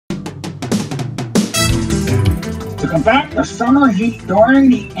combat the summer heat during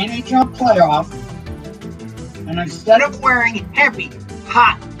the NHL playoff, and instead of wearing heavy,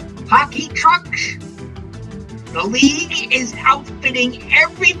 hot hockey trunks, the league is outfitting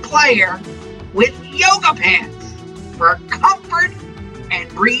every player with yoga pants for comfort and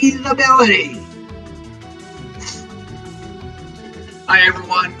breathability. Hi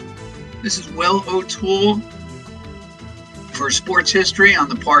everyone, this is Will O'Toole for Sports History on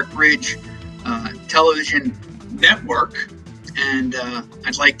the Park Ridge Television Network, and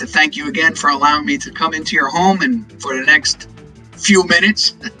I'd like to thank you again for allowing me to come into your home and for the next few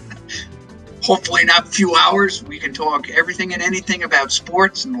minutes, hopefully not few hours, we can talk everything and anything about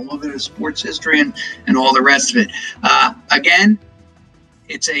sports and a little bit of sports history and all the rest of it. Again,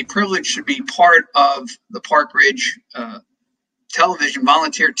 it's a privilege to be part of the Park Ridge Television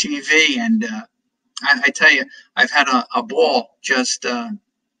Volunteer TV, and I tell you, I've had a ball, just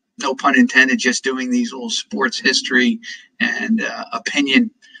no pun intended, just doing these little sports history and opinion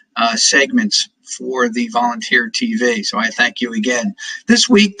segments for the Volunteer TV. So I thank you again. This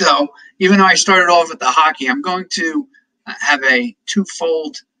week, though, even though I started off with the hockey, I'm going to have a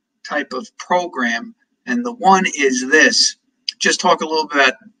twofold type of program. And the one is this, just talk a little bit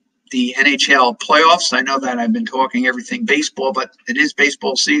about the NHL playoffs. I know that I've been talking everything baseball, but it is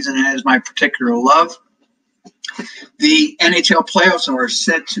baseball season and it is my particular love. The NHL playoffs are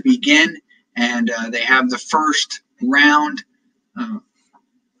set to begin, and they have the first round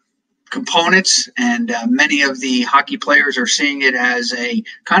components, and many of the hockey players are seeing it as a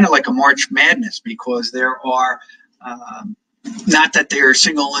kind of like a March Madness, because there are not that they're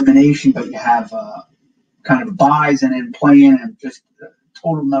single elimination, but you have kind of buys and then play-in and just the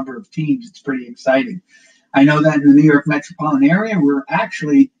total number of teams. It's pretty exciting. I know that in the New York metropolitan area, we're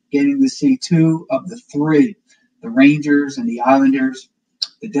actually getting to see two of the three. The Rangers and the Islanders.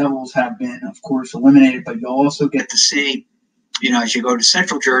 The Devils have been, of course, eliminated, but you'll also get to see, as you go to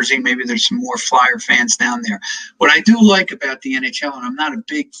Central Jersey, maybe there's some more Flyer fans down there. What I do like about the NHL, and I'm not a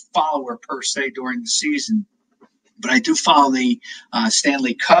big follower per se during the season, but I do follow the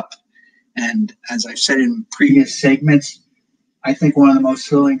Stanley Cup. And as I've said in previous segments, I think one of the most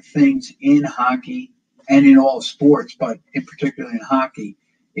thrilling things in hockey and in all sports, but in particular in hockey,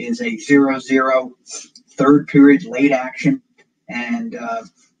 is a 0-0 third period late action, and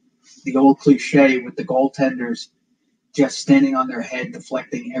the old cliche with the goaltenders just standing on their head,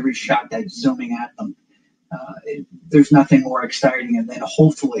 deflecting every shot that's zooming at them. There's nothing more exciting, and then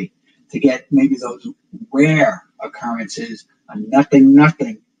hopefully to get maybe those rare occurrences, a nothing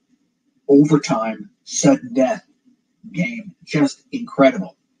overtime sudden death game. Just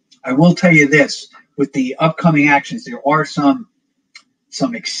incredible. I will tell you this, with the upcoming actions, there are some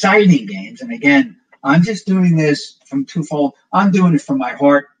exciting games, and again, I'm just doing this from twofold. I'm doing it from my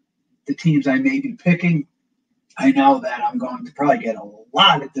heart. The teams I may be picking, I know that I'm going to probably get a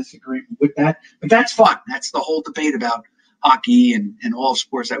lot of disagreement with that, but that's fun. That's the whole debate about hockey and all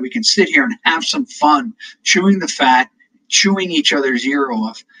sports, that we can sit here and have some fun, chewing the fat, chewing each other's ear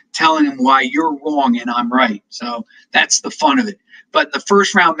off, telling them why you're wrong and I'm right. So that's the fun of it. But the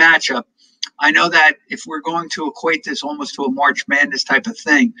first round matchup, I know that if we're going to equate this almost to a March Madness type of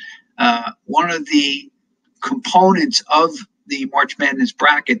thing, one of the components of the March Madness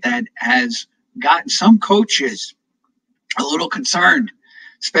bracket that has gotten some coaches a little concerned,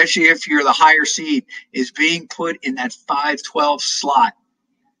 especially if you're the higher seed, is being put in that 5-12 slot.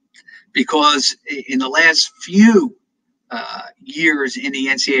 Because in the last few years in the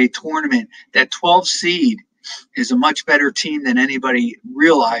NCAA tournament, that 12 seed is a much better team than anybody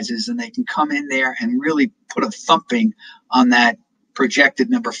realizes, and they can come in there and really put a thumping on that projected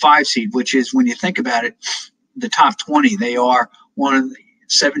number 5 seed, which is, when you think about it, the top 20. They are one of the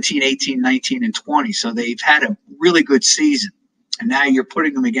 17, 18, 19, and 20. So they've had a really good season. And now you're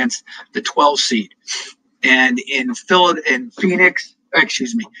putting them against the 12 seed. And in Phoenix,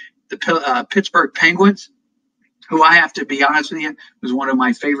 the Pittsburgh Penguins, who I have to be honest with you, was one of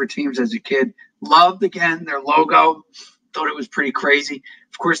my favorite teams as a kid. Loved, again, their logo. Thought it was pretty crazy.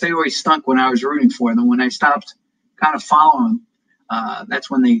 Of course, they always stunk when I was rooting for them. When I stopped kind of following them, that's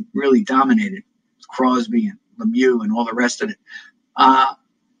when they really dominated. Crosby and Lemieux and all the rest of it.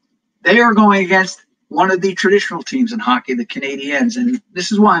 They are going against one of the traditional teams in hockey, the Canadiens, and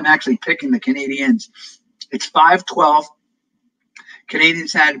this is why I'm actually picking the Canadiens. It's 5-12.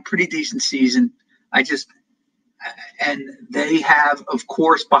 Canadiens had a pretty decent season. And they have, of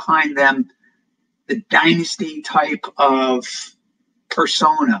course, behind them the dynasty type of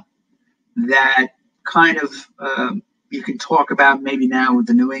persona that kind of you can talk about maybe now with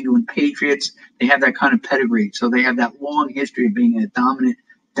the New England Patriots. They have that kind of pedigree. So they have that long history of being a dominant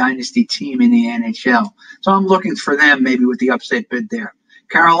dynasty team in the NHL. So I'm looking for them maybe with the upset bid there.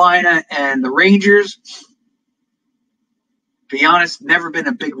 Carolina and the Rangers. To be honest, never been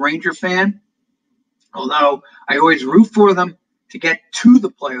a big Ranger fan, although I always root for them to get to the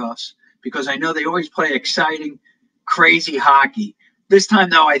playoffs because I know they always play exciting, crazy hockey. This time,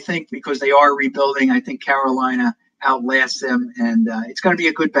 though, I think because they are rebuilding, I think Carolina outlasts them, and it's going to be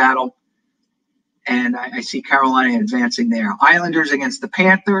a good battle. And I see Carolina advancing there. Islanders against the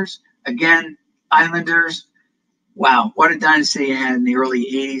Panthers. Again, Islanders, wow, what a dynasty they had in the early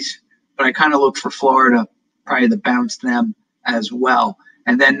 80s. But I kind of look for Florida probably to bounce them as well.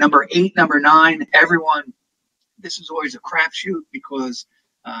 And then number 8, number 9, everyone, this is always a crapshoot because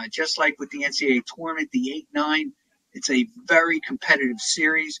just like with the NCAA tournament, the 8-9, it's a very competitive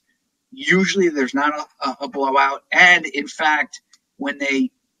series. Usually there's not a blowout. And in fact, when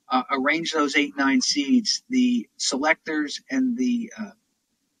they arrange those 8-9 seeds, the selectors and the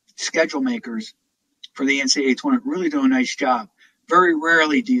schedule makers for the NCAA tournament really do a nice job. Very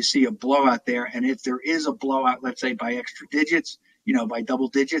rarely do you see a blowout there. And if there is a blowout, let's say by extra digits, by double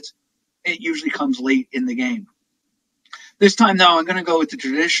digits, it usually comes late in the game. This time, though, I'm going to go with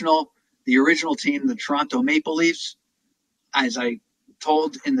the original team, the Toronto Maple Leafs. As I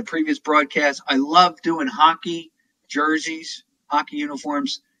told in the previous broadcast, I love doing hockey jerseys, hockey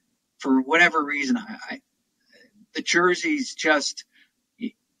uniforms. For whatever reason, the jerseys just,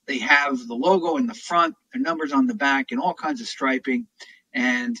 they have the logo in the front, the numbers on the back, and all kinds of striping.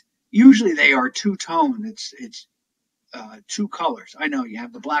 And usually they are two-tone. It's two colors. I know you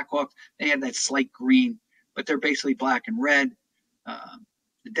have the Blackhawks. They have that slight green, but they're basically black and red.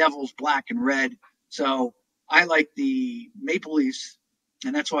 The Devils, black and red. So I like the Maple Leafs,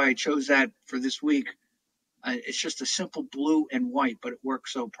 and that's why I chose that for this week. It's just a simple blue and white, but it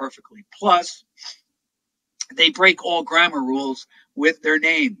works so perfectly. Plus, they break all grammar rules with their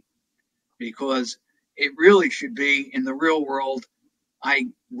name because it really should be in the real world. I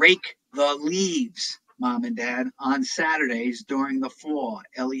rake the leaves, Mom and Dad, on Saturdays during the fall,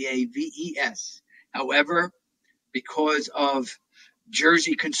 Leaves. However, because of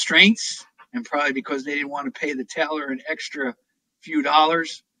jersey constraints and probably because they didn't want to pay the tailor an extra few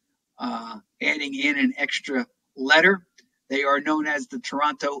dollars, adding in an extra letter, they are known as the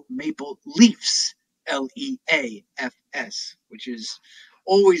Toronto Maple Leafs, Leafs, which is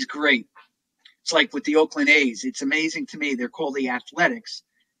always great. It's like with the Oakland A's. It's amazing to me. They're called the Athletics,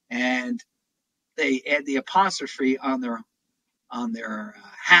 and they add the apostrophe on their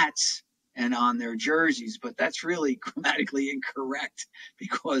hats and on their jerseys, but that's really grammatically incorrect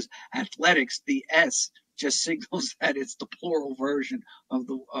because athletics, the S just signals that it's the plural version of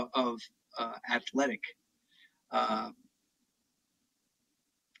the athletic,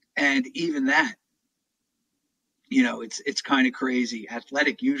 and even that, it's kind of crazy.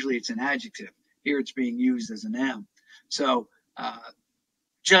 Athletic, usually it's an adjective. Here it's being used as a noun. So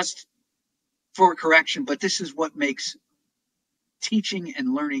just for correction, but this is what makes teaching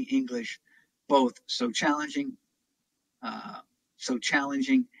and learning English both so challenging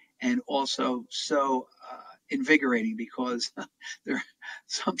and also so invigorating because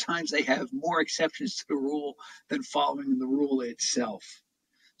sometimes they have more exceptions to the rule than following the rule itself.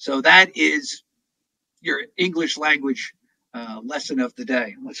 So that is your English language lesson of the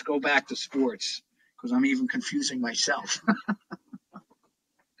day. Let's go back to sports because I'm even confusing myself.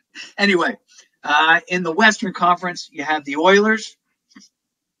 Anyway, in the Western Conference, you have the Oilers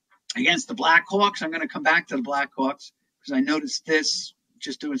against the Blackhawks. I'm going to come back to the Blackhawks because I noticed this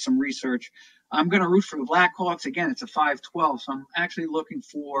just doing some research. I'm going to root for the Blackhawks. Again, it's a 5-12, so I'm actually looking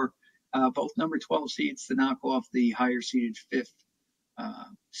for both number 12 seeds to knock off the higher seeded 5th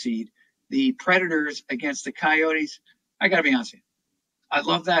seed. The Predators against the Coyotes. I got to be honest with you. I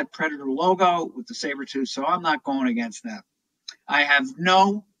love that Predator logo with the saber tooth, so I'm not going against that. I have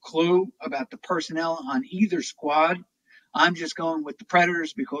no clue about the personnel on either squad. I'm just going with the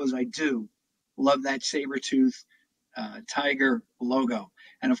Predators because I do love that saber-tooth tiger logo.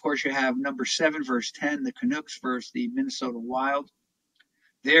 And, of course, you have number 7 versus 10, the Canucks versus the Minnesota Wild.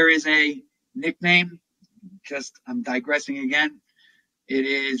 There is a nickname. I'm digressing again. It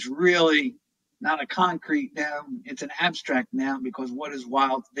is really not a concrete noun. It's an abstract noun because what is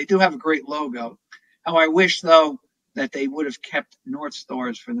wild? They do have a great logo. How I wish, though, that they would have kept North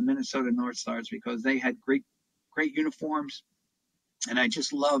Stars for the Minnesota North Stars because they had great uniforms. And I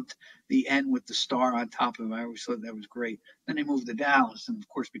just loved the N with the star on top of it. I always thought that was great. Then they moved to Dallas and, of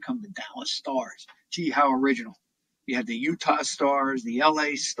course, become the Dallas Stars. Gee, how original. You had the Utah Stars, the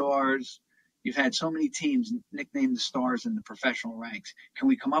LA Stars. You've had so many teams nickname the Stars in the professional ranks. Can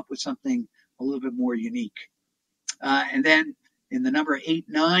we come up with something a little bit more unique? And then In the number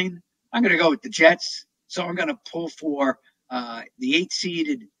 8-9, I'm going to go with the Jets. So I'm going to pull for the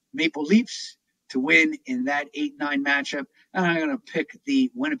 8-seeded Maple Leafs to win in that 8-9 matchup. And I'm going to pick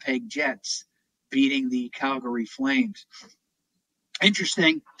the Winnipeg Jets beating the Calgary Flames.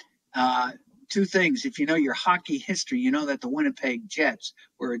 Interesting. Two things. If you know your hockey history, you know that the Winnipeg Jets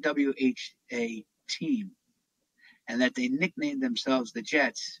were a WHA team and that they nicknamed themselves the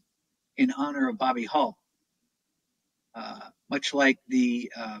Jets in honor of Bobby Hull. Much like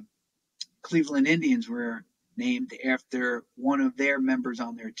the Cleveland Indians were named after one of their members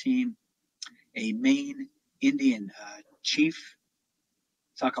on their team, a Maine Indian, Chief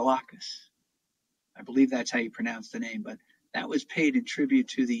Sakalakis. I believe that's how you pronounce the name, but that was paid in tribute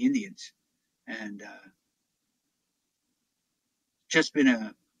to the Indians. And just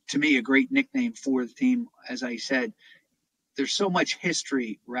been, to me, a great nickname for the team. As I said, there's so much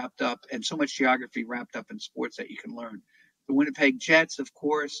history wrapped up and so much geography wrapped up in sports that you can learn. The Winnipeg Jets, of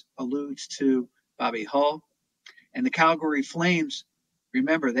course, alludes to Bobby Hull. And the Calgary Flames,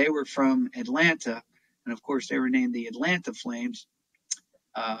 remember, they were from Atlanta. And, of course, they were named the Atlanta Flames,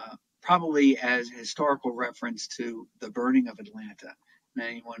 probably as a historical reference to the burning of Atlanta. And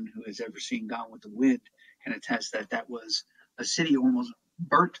anyone who has ever seen Gone with the Wind can attest that that was a city almost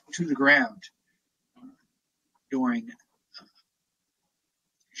burnt to the ground during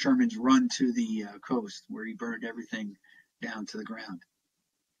Sherman's run to the coast, where he burned everything down to the ground.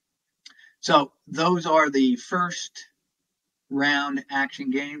 So those are the first round action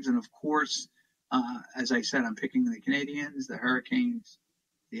games. And of course, as I said, I'm picking the Canadiens, the Hurricanes,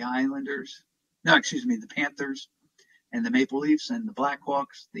 the Islanders, the Panthers, and the Maple Leafs, and the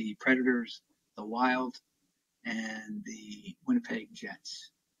Blackhawks, the Predators, the Wild, and the Winnipeg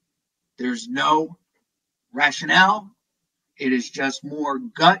Jets. There's no rationale. It is just more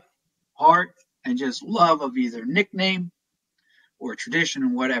gut, heart, and just love of either nickname or tradition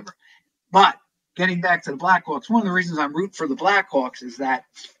and whatever. But getting back to the Blackhawks, one of the reasons I'm rooting for the Blackhawks is that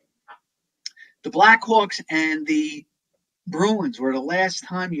the Blackhawks and the Bruins were the last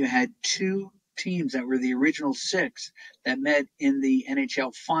time you had two teams that were the original six that met in the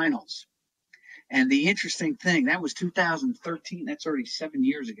NHL finals. And the interesting thing, that was 2013. That's already 7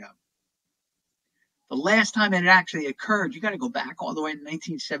 years ago. The last time it actually occurred, you got to go back all the way to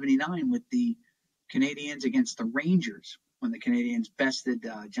 1979 with the Canadiens against the Rangers, when the Canadiens bested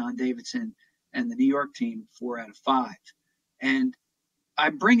John Davidson and the New York team 4 out of 5. And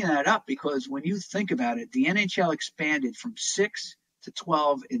I'm bringing that up because when you think about it, the NHL expanded from 6 to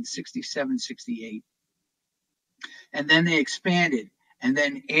 12 in 67, 68. And then they expanded and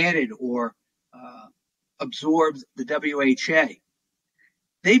then added or absorbed the WHA.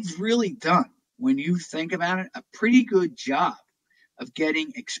 They've really done, when you think about it, a pretty good job of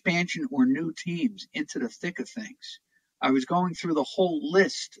getting expansion or new teams into the thick of things. I was going through the whole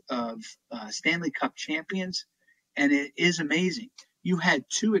list of Stanley Cup champions, and it is amazing. You had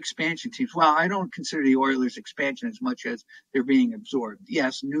two expansion teams. Well, I don't consider the Oilers expansion as much as they're being absorbed.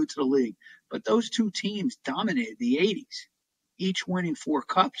 Yes, new to the league. But those two teams dominated the 80s, each winning 4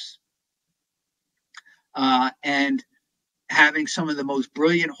 cups. And having some of the most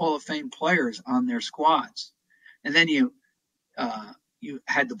brilliant Hall of Fame players on their squads. And then you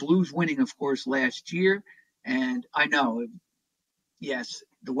had the Blues winning, of course, last year. And I know, yes,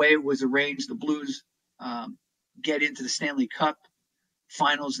 the way it was arranged, the Blues get into the Stanley Cup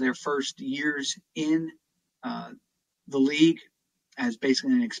finals their first years in the league as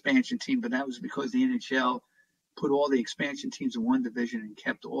basically an expansion team. But that was because the NHL put all the expansion teams in one division and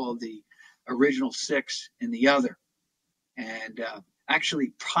kept all the original 6 in the other. And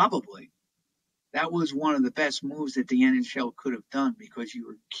actually, probably, that was one of the best moves that the NHL could have done, because you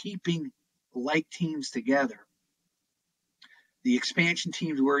were keeping like teams together. The expansion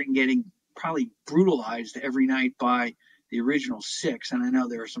teams weren't getting probably brutalized every night by the original 6. And I know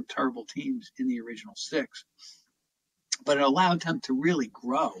there are some terrible teams in the original 6. But it allowed them to really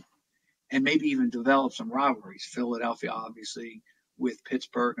grow and maybe even develop some rivalries. Philadelphia, obviously, with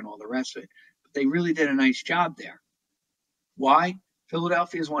Pittsburgh and all the rest of it. But they really did a nice job there. Why?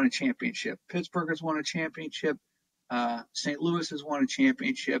 Philadelphia has won a championship. Pittsburgh has won a championship. St. Louis has won a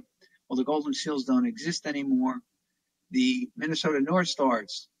championship. Well, the Golden Seals don't exist anymore. The Minnesota North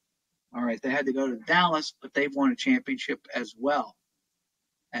Stars, all right, they had to go to Dallas, but they've won a championship as well.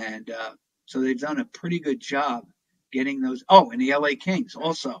 And so they've done a pretty good job getting those. Oh, and the LA Kings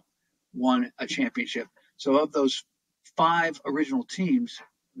also won a championship. So of those 5 original teams,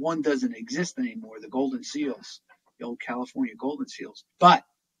 one doesn't exist anymore, the Golden Seals. The old California Golden Seals. But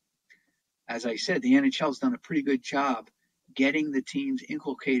as I said, the NHL has done a pretty good job getting the teams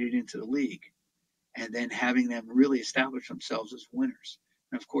inculcated into the league. and then having them really establish themselves as winners.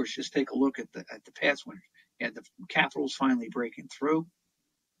 And of course, just take a look at the past winners. You had the Capitals finally breaking through,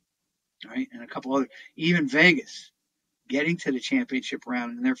 right, and a couple other, even Vegas getting to the championship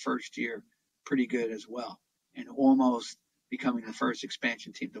round in their first year, pretty good as well, and almost becoming the first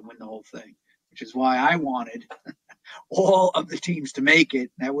expansion team to win the whole thing, which is why I wanted all of the teams to make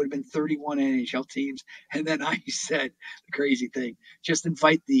it. That would have been 31 NHL teams. And then I said the crazy thing, just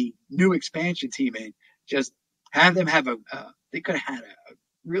invite the new expansion team in, just have them have they could have had a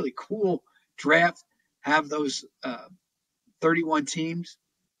really cool draft, have those 31 teams,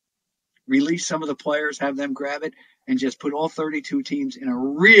 release some of the players, have them grab it, and just put all 32 teams in a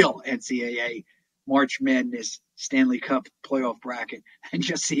real NCAA March Madness Stanley Cup playoff bracket and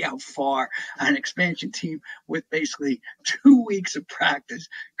just see how far an expansion team with basically 2 weeks of practice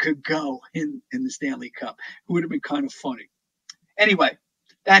could go in the Stanley Cup. It would have been kind of funny. Anyway,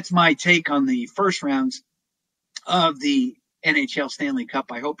 that's my take on the first rounds of the NHL Stanley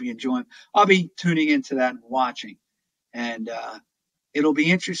Cup. I hope you enjoy them. I'll be tuning into that and watching. And it'll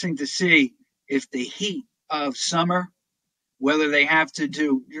be interesting to see if the heat of summer, whether they have to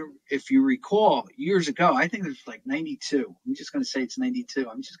do, if you recall, years ago, I think it was like 92. I'm just going to say it's 92.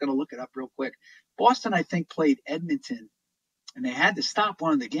 I'm just going to look it up real quick. Boston, I think, played Edmonton, and they had to stop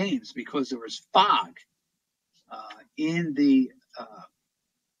one of the games because there was fog in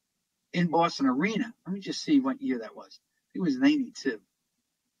Boston Arena. Let me just see what year that was. I think it was 92.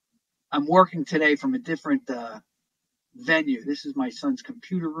 I'm working today from a different venue. This is my son's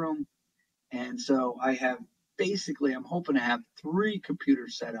computer room, and so I have basically, I'm hoping to have 3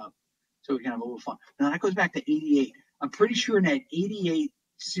 computers set up so we can have a little fun. Now, that goes back to 88. I'm pretty sure in that 88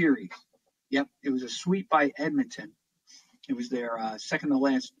 series, yep, it was a sweep by Edmonton. It was their second to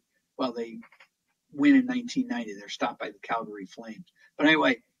last, well, they win in 1990. They're stopped by the Calgary Flames. But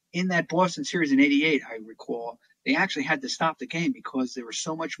anyway, in that Boston series in 88, I recall, they actually had to stop the game because there was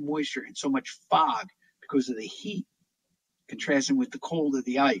so much moisture and so much fog because of the heat contrasting with the cold of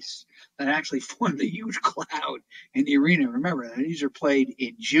the ice that actually formed a huge cloud in the arena. Remember, these are played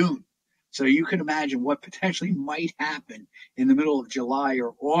in June. So you can imagine what potentially might happen in the middle of July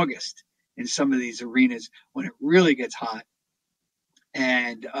or August in some of these arenas when it really gets hot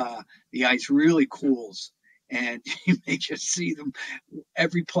and the ice really cools. And you may just see them,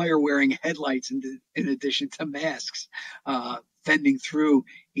 every player wearing headlights in addition to masks, fending through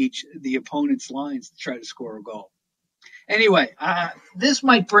the opponent's lines to try to score a goal. Anyway, this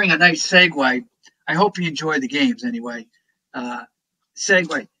might bring a nice segue. I hope you enjoy the games anyway.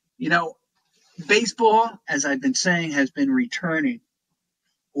 Segue. You know, baseball, as I've been saying, has been returning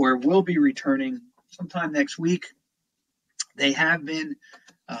or will be returning sometime next week. They have been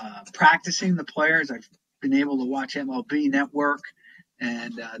practicing the players. I've been able to watch MLB Network,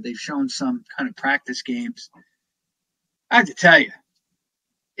 and they've shown some kind of practice games. I have to tell you,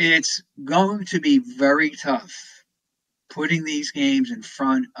 it's going to be very tough putting these games in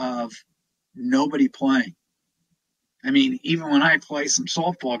front of nobody playing. I mean, even when I play some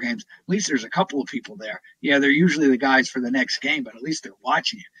softball games, at least there's a couple of people there. Yeah, they're usually the guys for the next game, but at least they're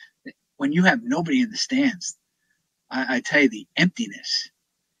watching you. When you have nobody in the stands, I tell you, the emptiness.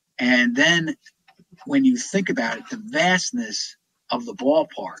 And then when you think about it, the vastness of the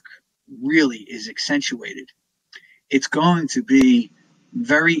ballpark really is accentuated. It's going to be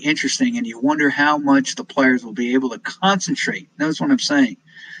very interesting, and you wonder how much the players will be able to concentrate. Notice what I'm saying.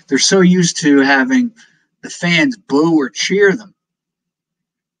 They're so used to having the fans boo or cheer them,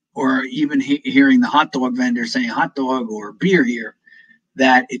 or even hearing the hot dog vendor saying hot dog or beer here,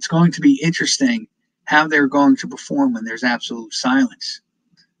 that it's going to be interesting how they're going to perform when there's absolute silence.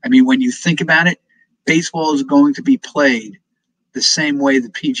 I mean, when you think about it, baseball is going to be played the same way the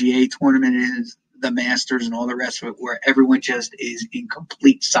PGA tournament is, the Masters and all the rest of it, where everyone just is in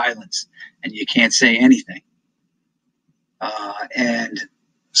complete silence and you can't say anything. And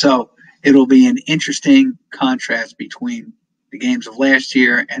so it'll be an interesting contrast between the games of last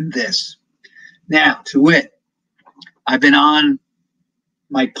year and this. Now, to it, I've been on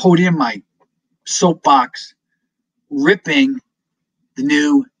my podium, my soapbox, ripping the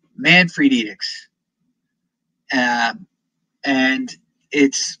new Manfred edicts. And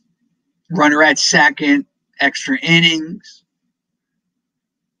it's runner at second, extra innings.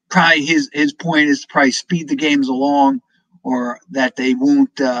 Probably his point is to probably speed the games along, or that they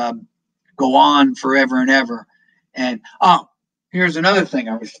won't go on forever and ever. And here's another thing.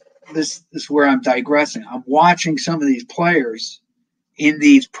 This is where I'm digressing. I'm watching some of these players in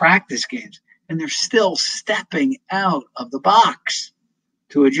these practice games, and they're still stepping out of the box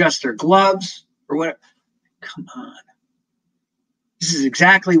to adjust their gloves or whatever. Come on. This is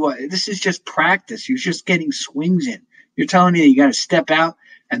exactly this is just practice. You're just getting swings in. You're telling me that you got to step out,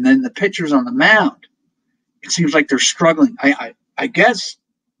 and then the pitcher's on the mound. It seems like they're struggling. I guess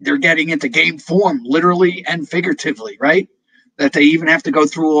they're getting into game form, literally and figuratively, right? That they even have to go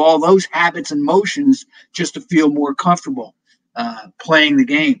through all those habits and motions just to feel more comfortable playing the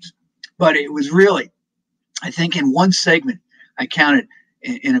games. But it was really, I think in one segment, I counted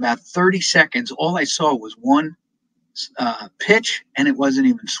in about 30 seconds, all I saw was one pitch, and it wasn't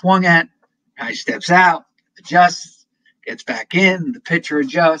even swung at. Guy steps out, adjusts, gets back in, the pitcher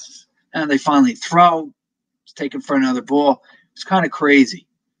adjusts, and they finally throw. It's taken for another ball. It's kind of crazy.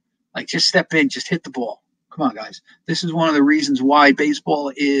 Like, just step in, just hit the ball. Come on, guys. This is one of the reasons why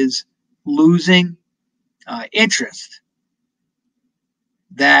baseball is losing interest.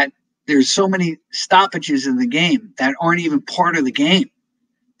 That there's so many stoppages in the game that aren't even part of the game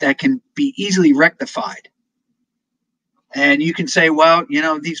that can be easily rectified. And you can say, well, you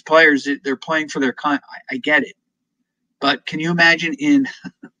know, these players, they're playing for their I get it. But can you imagine in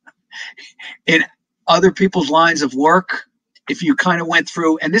other people's lines of work, if you kind of went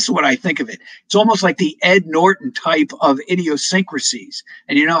through, and this is what I think of it, it's almost like the Ed Norton type of idiosyncrasies.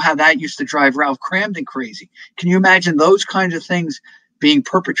 And you know how that used to drive Ralph Cramden crazy. Can you imagine those kinds of things being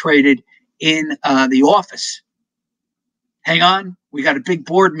perpetrated in the office? Hang on, we got a big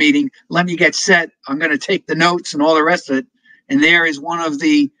board meeting. Let me get set. I'm going to take the notes and all the rest of it. And there is one of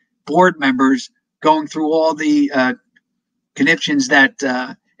the board members going through all the conniptions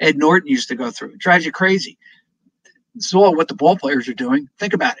that Ed Norton used to go through. It drives you crazy. It's all what the ball players are doing.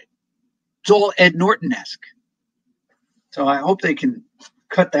 Think about it. It's all Ed Norton-esque. So I hope they can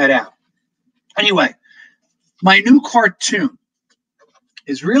cut that out. Anyway, my new cartoon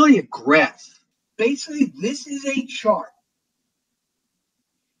is really a graph. Basically, this is a chart.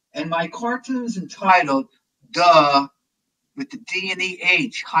 And my cartoon is entitled, Duh, with the D and the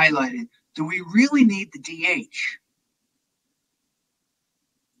H highlighted. Do we really need the DH?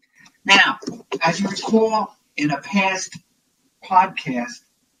 Now, as you recall, in a past podcast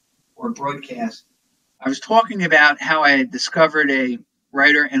or broadcast, I was talking about how I had discovered a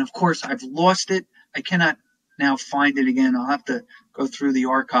writer, and of course, I've lost it. I cannot now find it again. I'll have to go through the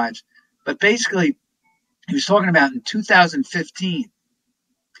archives. But basically, he was talking about in 2015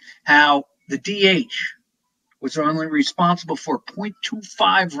 how the DH was only responsible for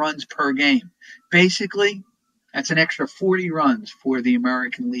 0.25 runs per game. Basically, that's an extra 40 runs for the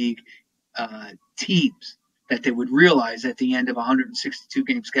American League teams that they would realize at the end of a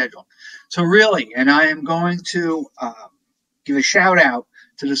 162-game schedule. So really, and I am going to give a shout-out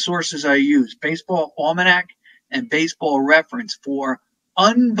to the sources I use, Baseball Almanac and Baseball Reference, for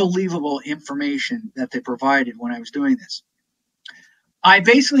unbelievable information that they provided when I was doing this. I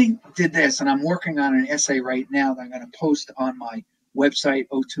basically did this, and I'm working on an essay right now that I'm going to post on my website,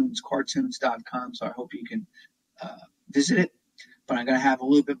 otunescartoons.com, so I hope you can visit it, but I'm going to have a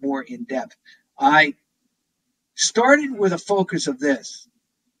little bit more in depth. I started with a focus of this.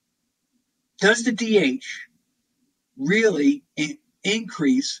 Does the DH really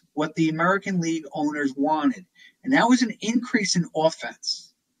increase what the American League owners wanted? And that was an increase in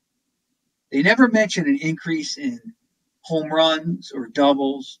offense. They never mentioned an increase in home runs or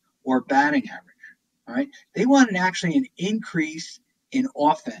doubles or batting average. All right, they wanted actually an increase in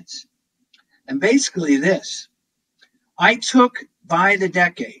offense. And basically this, I took by the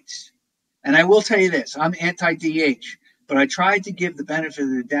decades, and I will tell you this, I'm anti-DH, but I tried to give the benefit of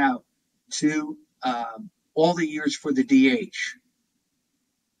the doubt to all the years for the DH.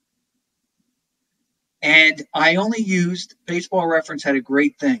 And I only used, Baseball Reference had a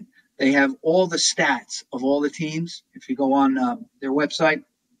great thing. They have all the stats of all the teams, if you go on their website,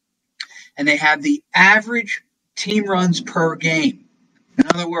 and they have the average team runs per game. In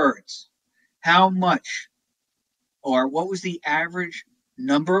other words, how much or what was the average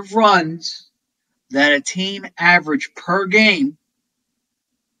number of runs that a team averaged per game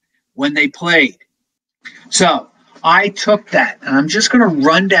when they played. So I took that, and I'm just going to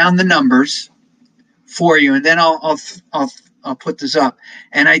run down the numbers for you, and then I'll put this up.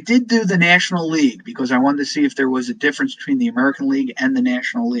 And I did do the National League because I wanted to see if there was a difference between the American League and the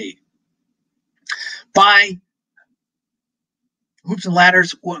National League. By hoops and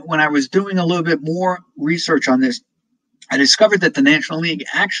ladders, when I was doing a little bit more research on this, I discovered that the National League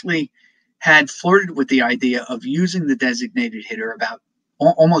actually had flirted with the idea of using the designated hitter about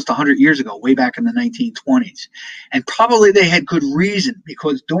almost 100 years ago, way back in the 1920s. And probably they had good reason,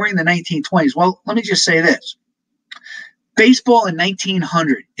 because during the 1920s, well, let me just say this. Baseball in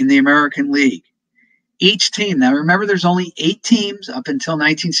 1900 in the American League, each team, now remember there's only 8 teams up until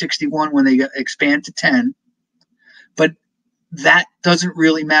 1961 when they got expanded to 10, but that doesn't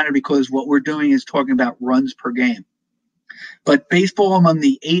really matter because what we're doing is talking about runs per game. But baseball among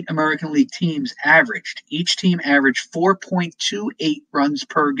the 8 American League teams each team averaged 4.28 runs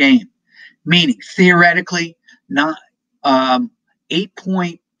per game, meaning theoretically, not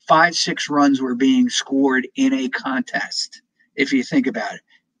 8.56 runs were being scored in a contest, if you think about it,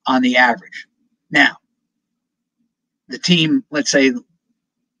 on the average. Now, the team, let's say,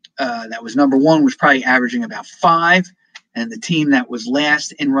 that was number 1 was probably averaging about 5, and the team that was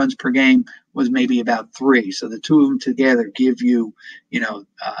last in runs per game was maybe about 3. So the two of them together give you,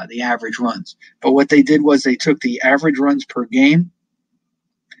 the average runs. But what they did was they took the average runs per game,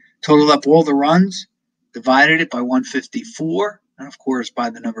 totaled up all the runs, divided it by 154, and of course by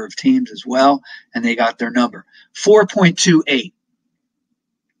the number of teams as well, and they got their number, 4.28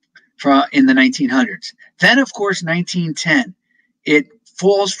 in the 1900s. Then, of course, 1910, it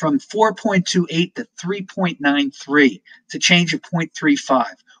falls from 4.28 to 3.93. It's a change of 0.35.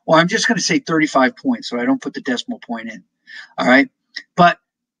 Or I'm just going to say 35 points, so I don't put the decimal point in. All right? But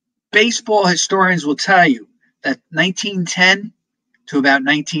baseball historians will tell you that 1910 to about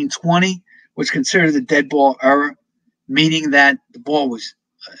 1920 was considered the dead ball era, meaning that the ball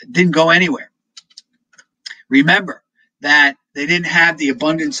didn't go anywhere. Remember that they didn't have the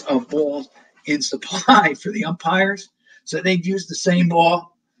abundance of balls in supply for the umpires, so they'd use the same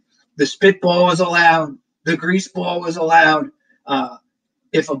ball. The spit ball was allowed. The grease ball was allowed.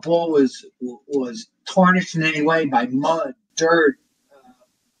 If a ball was tarnished in any way by mud, dirt,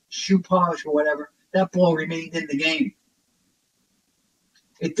 shoe polish, or whatever, that ball remained in the game.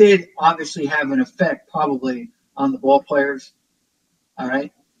 It did obviously have an effect probably on the ball players, all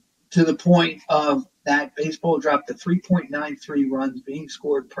right, to the point of that baseball dropped to 3.93 runs being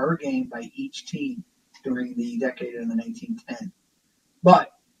scored per game by each team during the decade of the 1910.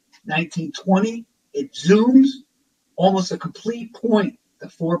 But 1920, it zooms almost a complete point to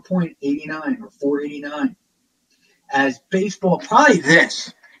 4.89 or 489. As baseball, probably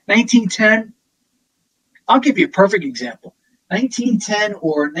this, 1910, I'll give you a perfect example. 1910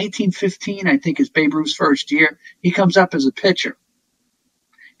 or 1915, I think, is Babe Ruth's first year. He comes up as a pitcher.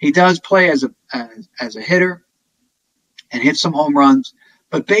 He does play as a hitter and hit some home runs.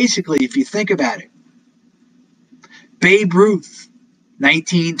 But basically, if you think about it, Babe Ruth,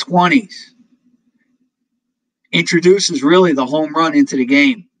 1920s, introduces really the home run into the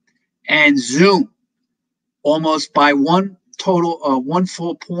game. And zoom, almost by one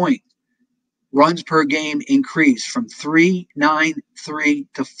full point, runs per game increase from 393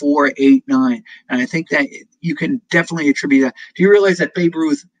 to 489. And I think that you can definitely attribute that. Do you realize that Babe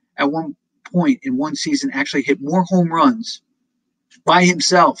Ruth at one point in one season actually hit more home runs by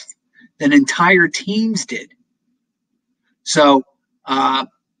himself than entire teams did? So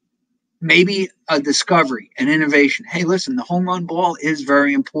maybe a discovery, an innovation. Hey, listen, the home run ball is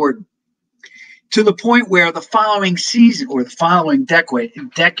very important. To the point where the following season or the following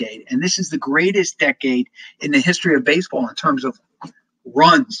decade, and this is the greatest decade in the history of baseball in terms of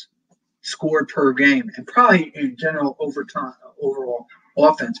runs scored per game, and probably in general overall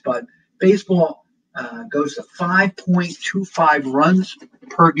offense, but baseball goes to 5.25 runs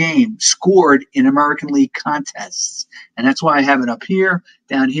per game scored in American League contests. And that's why I have it up here.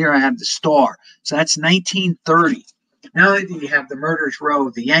 Down here I have the star. So that's 1930. Not only do you have the murderer's row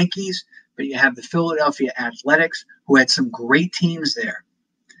of the Yankees, but you have the Philadelphia Athletics, who had some great teams there.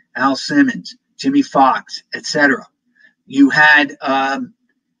 Al Simmons, Jimmy Fox, etc. You had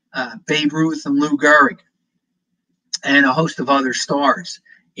Babe Ruth and Lou Gehrig, and a host of other stars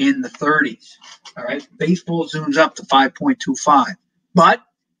in the 30s. All right, baseball zooms up to 5.25. But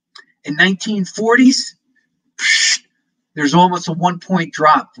in 1940s, there's almost a 1-point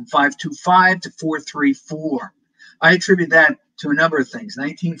drop from 5.25 to 4.34. I attribute that to a number of things.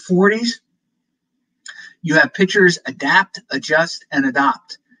 1940s, you have pitchers adapt, adjust, and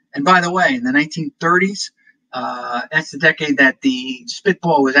adopt. And by the way, in the 1930s, that's the decade that the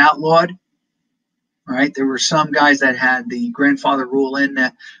spitball was outlawed. All right, there were some guys that had the grandfather rule in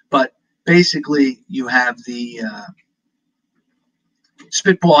there, but basically you have the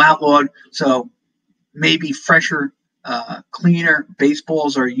spitball outlawed, so maybe fresher, cleaner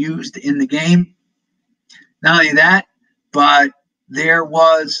baseballs are used in the game. Not only that, but there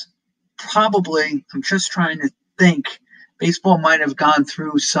was probably, I'm just trying to think, baseball might have gone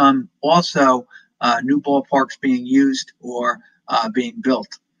through some also new ballparks being used or being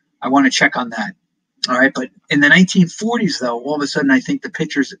built. I want to check on that. All right, but in the 1940s, though, all of a sudden I think the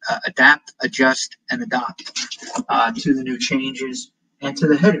pitchers adapt, adjust, and adopt to the new changes and to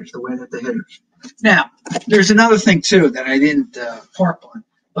the hitters, the way that the hitters. Now, there's another thing, too, that I didn't harp on.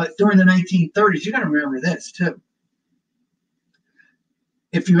 But during the 1930s, you got to remember this, too.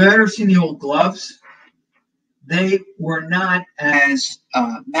 if you've ever seen the old gloves, they were not as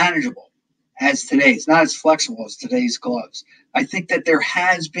manageable as today's, not as flexible as today's gloves. I think that there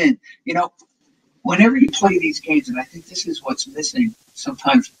has been, whenever you play these games, and I think this is what's missing,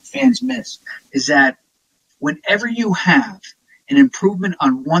 sometimes fans miss, is that whenever you have an improvement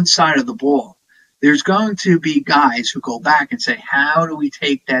on one side of the ball, there's going to be guys who go back and say, how do we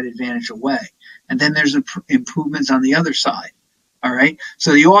take that advantage away? And then there's improvements on the other side. All right.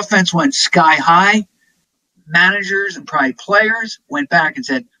 So the offense went sky high. Managers and probably players went back and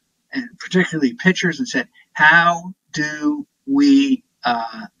said, and particularly pitchers, and said, how do we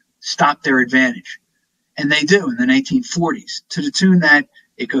stop their advantage? And they do in the 1940s, to the tune that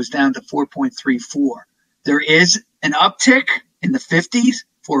it goes down to 4.34. There is an uptick in the 50s,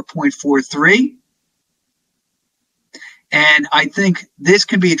 4.43. And I think this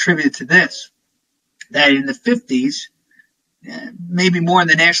can be attributed to this, that in the 50s, maybe more in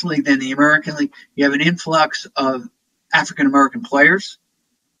the National League than the American League, you have an influx of African-American players.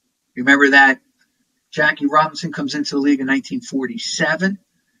 Remember that Jackie Robinson comes into the league in 1947,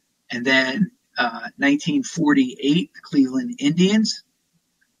 and then 1948, the Cleveland Indians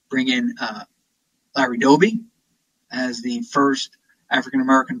bring in Larry Doby as the first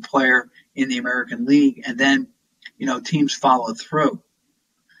African-American player in the American League, and then, teams follow through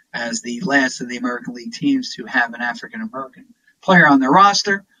as the last of the American League teams to have an African-American player on their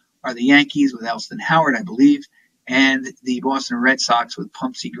roster are the Yankees with Elston Howard, I believe, and the Boston Red Sox with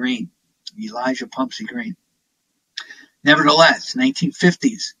Pumpsy Green, Elijah Pumpsy Green. Nevertheless,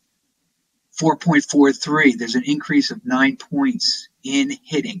 1950s, 4.43. There's an increase of 9 points in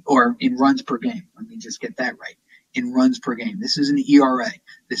hitting, or in runs per game. Let me just get that right. In runs per game. This isn't ERA.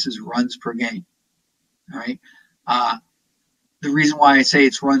 This is runs per game. All right. The reason why I say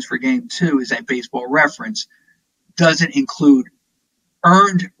it's runs per game, too, is that Baseball Reference doesn't include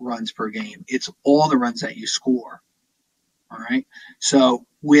earned runs per game. It's all the runs that you score. All right. So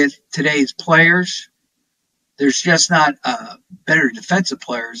with today's players, there's just not better defensive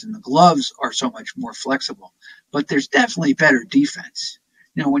players, and the gloves are so much more flexible. But there's definitely better defense.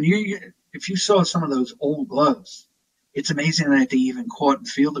 If you saw some of those old gloves, it's amazing that they even caught and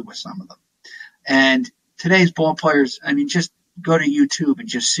fielded with some of them. And today's ball players, just go to YouTube and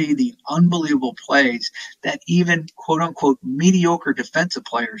just see the unbelievable plays that even quote-unquote mediocre defensive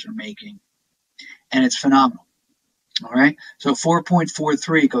players are making, and it's phenomenal. All right, so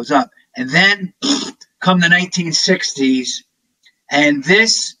 4.43 goes up. And then come the 1960s, and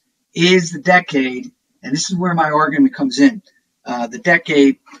this is the decade, and this is where my argument comes in, the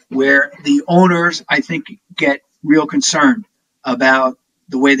decade where the owners, I think, get real concerned about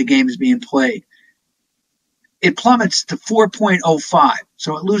the way the game is being played. It plummets to 4.05,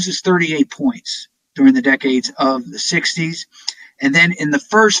 so it loses 38 points during the decades of the 60s. And then in the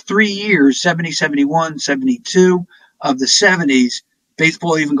first 3 years, 70, 71, 72 of the 70s,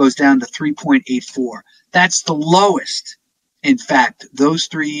 baseball even goes down to 3.84. That's the lowest. In fact, those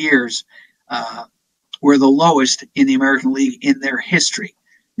 3 years were the lowest in the American League in their history.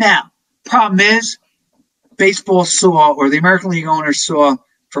 Now, problem is, baseball saw, or the American League owners saw,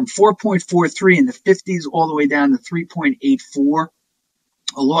 from 4.43 in the 50s all the way down to 3.84,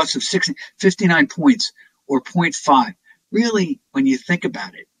 a loss of 59 points, or 0.5. Really, when you think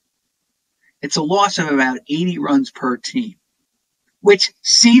about it, it's a loss of about 80 runs per team, which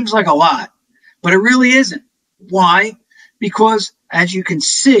seems like a lot, but it really isn't. Why? Because, as you can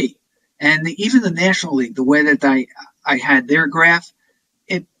see, and even the National League, the way that I had their graph,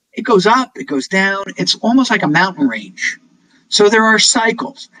 it goes up, it goes down. It's almost like a mountain range. So there are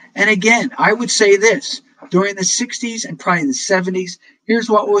cycles. And again, I would say this. During the 60s and probably the 70s, here's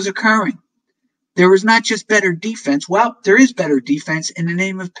what was occurring. There was not just better defense. Well, there is better defense in the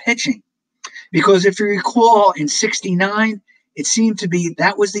name of pitching. Because if you recall, in 69, it seemed to be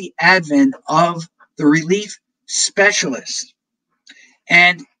that was the advent of the relief specialist.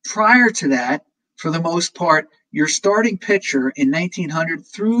 And prior to that, for the most part, your starting pitcher in 1900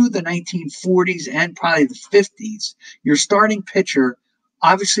 through the 1940s and probably the 50s, your starting pitcher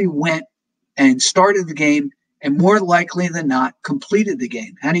obviously went and started the game and more likely than not completed the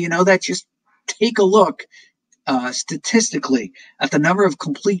game. How do you know that? Just take a look statistically at the number of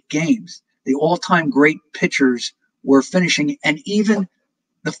complete games the all-time great pitchers were finishing, and even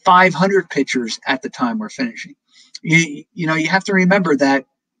the 500 pitchers at the time were finishing. You have to remember that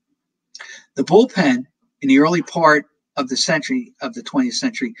the bullpen in the early part of the century, of the 20th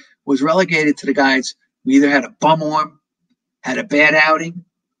century, was relegated to the guys who either had a bum arm, had a bad outing,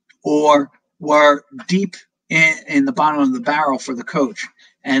 or were deep in the bottom of the barrel for the coach,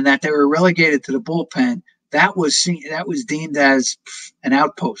 and that they were relegated to the bullpen that was deemed as an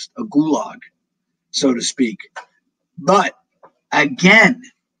outpost, a gulag, so to speak. But again,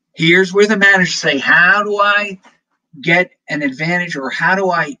 here's where the managers say, how do I get an advantage, or how do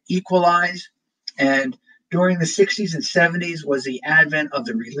I equalize? And during the 60s and 70s was the advent of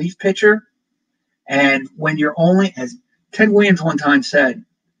the relief pitcher. And when you're only, as Ted Williams one time said,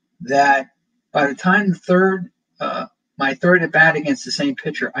 that by the time my third at bat against the same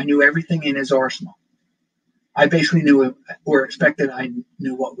pitcher, I knew everything in his arsenal. I basically knew it, or expected I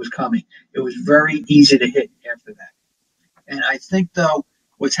knew what was coming. It was very easy to hit after that. And I think, though,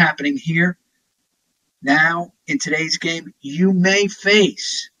 what's happening here now in today's game, you may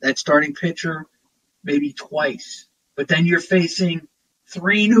face that starting pitcher maybe twice, but then you're facing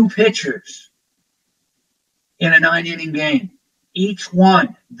 3 new pitchers in a 9-inning game, each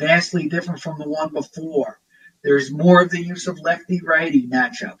one vastly different from the one before. There's more of the use of lefty-righty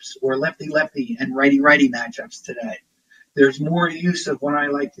matchups, or lefty-lefty and righty-righty matchups today. There's more use of what I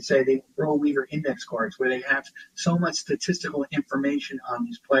like to say, the Earl Weaver index cards, where they have so much statistical information on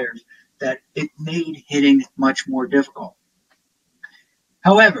these players that it made hitting much more difficult.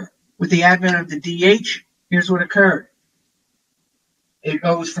 However, with the advent of the DH, here's what occurred. It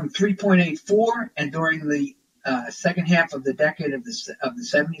goes from 3.84, and during the second half of the decade of the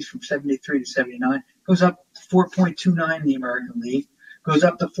 70s, from 73 to 79, goes up to 4.29 in the American League, goes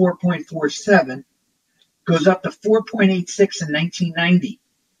up to 4.47, goes up to 4.86 in 1990.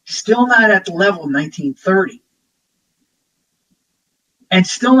 Still not at the level of 1930. And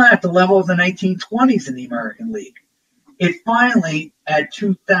still not at the level of the 1920s in the American League. It finally, at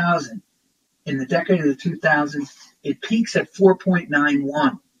 2000, in the decade of the 2000s, it peaks at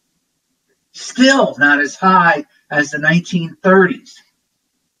 4.91. Still not as high as the 1930s.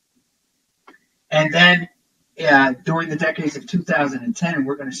 And then during the decades of 2010,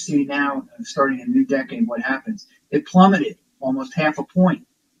 we're going to see now, starting a new decade, what happens. It plummeted almost half a point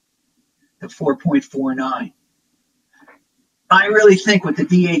to 4.49. I really think what the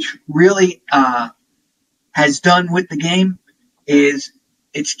DH really has done with the game is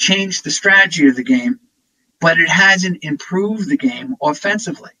it's changed the strategy of the game, but it hasn't improved the game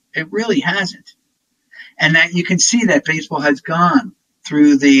offensively. It really hasn't. And that you can see that baseball has gone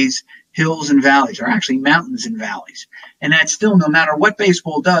through these hills and valleys, or actually mountains and valleys. And that still, no matter what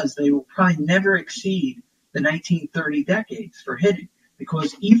baseball does, they will probably never exceed the 1930 decades for hitting.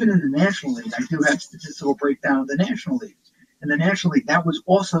 Because even in the National League, I do have statistical breakdown of the National League. In the National League, that was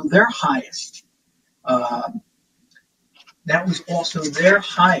also their highest.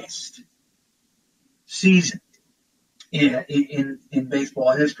 Season in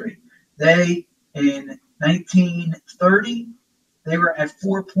baseball history. They, in 1930, they were at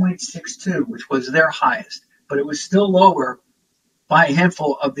 4.62, which was their highest, but it was still lower by a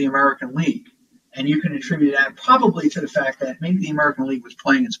handful of the American League. And you can attribute that probably to the fact that maybe the American League was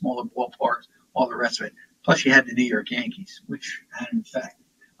playing in smaller ballparks, all the rest of it. Plus, you had the New York Yankees, which had an effect.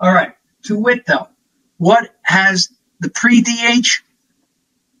 All right, to wit, though, what has the pre-DH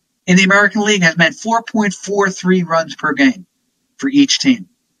in the American League has meant 4.43 runs per game for each team.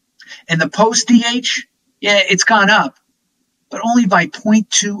 In the post-DH, yeah, it's gone up, but only by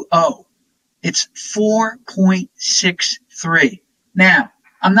 0.20. It's 4.63. Now,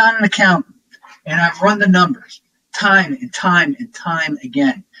 I'm not an accountant, and I've run the numbers time and time and time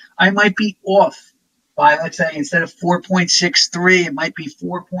again. I might be off by, let's say, instead of 4.63, it might be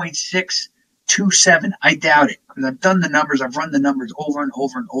 4.627. I doubt it, because I've done the numbers. I've run the numbers over and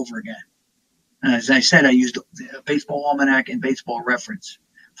over and over again. And as I said, I used Baseball Almanac and Baseball Reference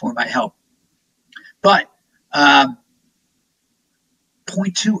for my help. But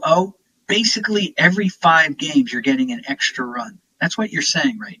 0.20, basically every 5 games you're getting an extra run. That's what you're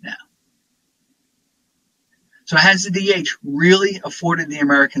saying right now. So has the DH really afforded the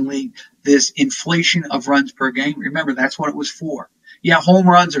American League this inflation of runs per game? Remember, that's what it was for. Yeah, home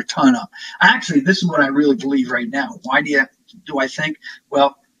runs are ton up. Actually, this is what I really believe right now. Why do I think?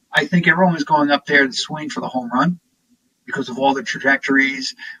 Well, I think everyone was going up there to swing for the home run because of all the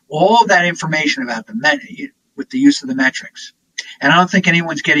trajectories, all of that information about with the use of the metrics. And I don't think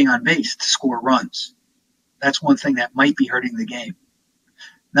anyone's getting on base to score runs. That's one thing that might be hurting the game.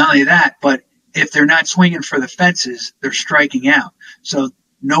 Not only that, but if they're not swinging for the fences, they're striking out. So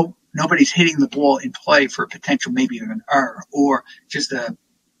nobody's hitting the ball in play for a potential maybe an error or just a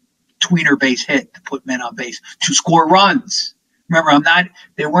tweener base hit to put men on base to score runs. Remember,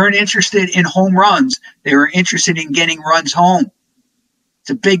 they weren't interested in home runs. They were interested in getting runs home. It's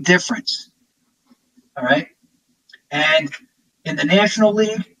a big difference. All right. And in the National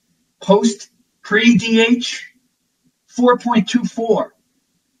League, pre-DH, 4.24.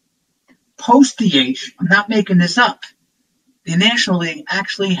 post DH, I'm not making this up, the National League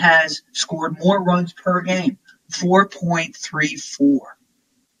actually has scored more runs per game, 4.34.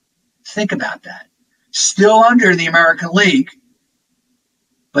 Think about that. Still under the American League,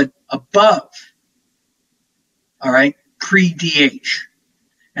 but above, all right, pre-DH.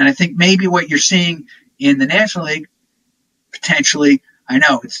 And I think maybe what you're seeing in the National League, potentially, I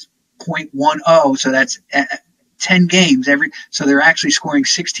know it's 0.10, so that's 10 games so they're actually scoring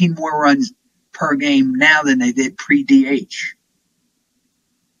 16 more runs per game now than they did pre-DH.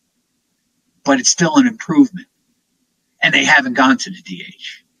 But it's still an improvement. And they haven't gone to the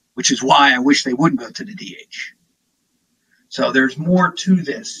DH, which is why I wish they wouldn't go to the DH. So there's more to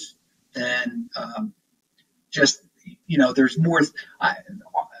this than just, there's more.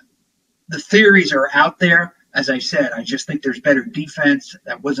 The theories are out there. As I said, I just think there's better defense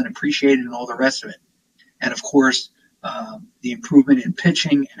that wasn't appreciated and all the rest of it. And, of course, the improvement in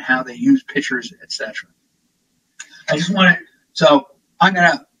pitching and how they use pitchers, etc. I just want to – so I'm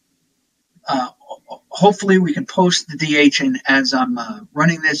going to hopefully we can post the DH, and as I'm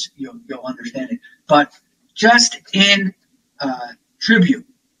running this, you'll understand it. But just in tribute,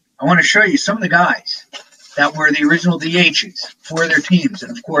 I want to show you some of the guys that were the original DHs for their teams.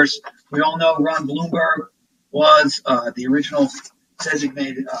 And, of course, we all know Ron Blomberg was the original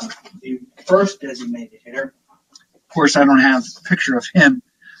designated, the first designated hitter. Of course, I don't have a picture of him.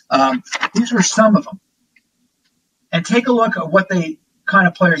 These were some of them. And take a look at what kind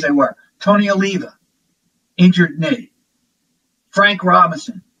of players they were. Tony Oliva, injured knee. Frank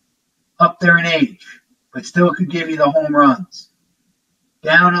Robinson, up there in age, but still could give you the home runs.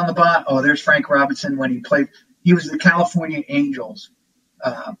 Down on the bottom, oh, there's Frank Robinson when he played. He was the California Angels.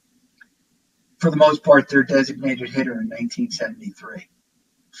 For the most part, their designated hitter in 1973.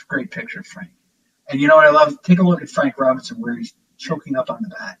 It's a great picture of Frank. And you know what I love? Take a look at Frank Robinson where he's choking up on the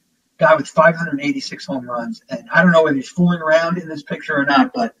bat. Guy with 586 home runs. And I don't know whether he's fooling around in this picture or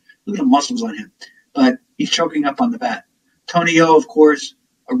not, but look at the muscles on him. But he's choking up on the bat. Tony O, of course,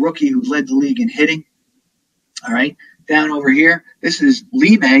 a rookie who led the league in hitting. All right. Down over here, this is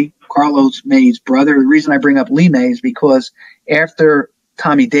Lee May, Carlos May's brother. The reason I bring up Lee May is because after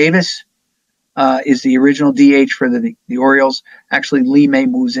Tommy Davis is the original DH for the Orioles, actually Lee May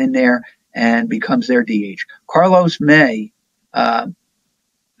moves in there and becomes their DH. Carlos May,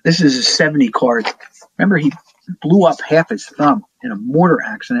 this is a 70 card. Remember, he blew up half his thumb in a mortar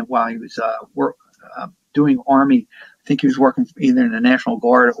accident while he was doing Army. I think he was working either in the National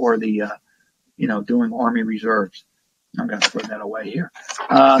Guard or the, doing Army Reserves. I'm going to throw that away here.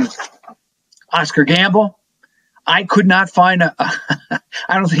 Oscar Gamble. I could not find I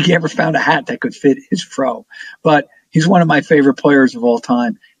don't think he ever found a hat that could fit his fro, but he's one of my favorite players of all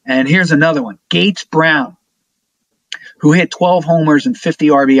time. And here's another one, Gates Brown, who hit 12 homers and 50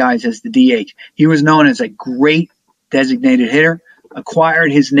 RBIs as the DH. He was known as a great designated hitter,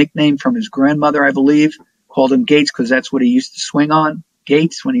 acquired his nickname from his grandmother, I believe, called him Gates because that's what he used to swing on,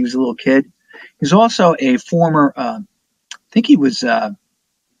 Gates, when he was a little kid. He's also a former, I think he was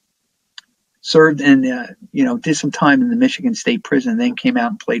served and, did some time in the Michigan State Prison, then came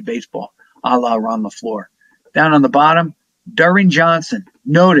out and played baseball, a la Ron LaFleur. Down on the bottom, Durin Johnson.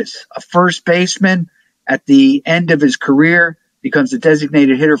 Notice, a first baseman at the end of his career, becomes the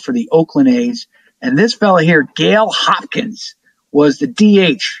designated hitter for the Oakland A's. And this fella here, Gale Hopkins, was the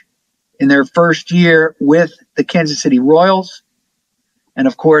DH in their first year with the Kansas City Royals. And,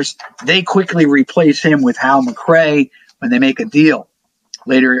 of course, they quickly replace him with Hal McRae when they make a deal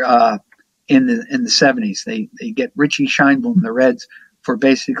later in the 70s. They get Richie Scheinblum, the Reds, for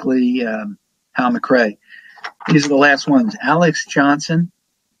basically Hal McRae. These are the last ones. Alex Johnson,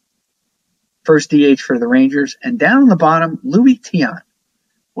 first DH for the Rangers. And down on the bottom, Louis Tiant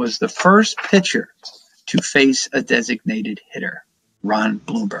was the first pitcher to face a designated hitter, Ron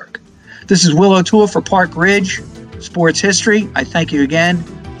Blomberg. This is Will O'Toole for Park Ridge Sports History. I thank you again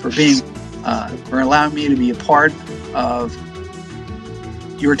for for allowing me to be a part of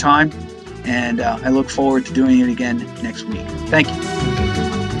your time. And I look forward to doing it again next week. Thank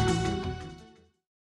you.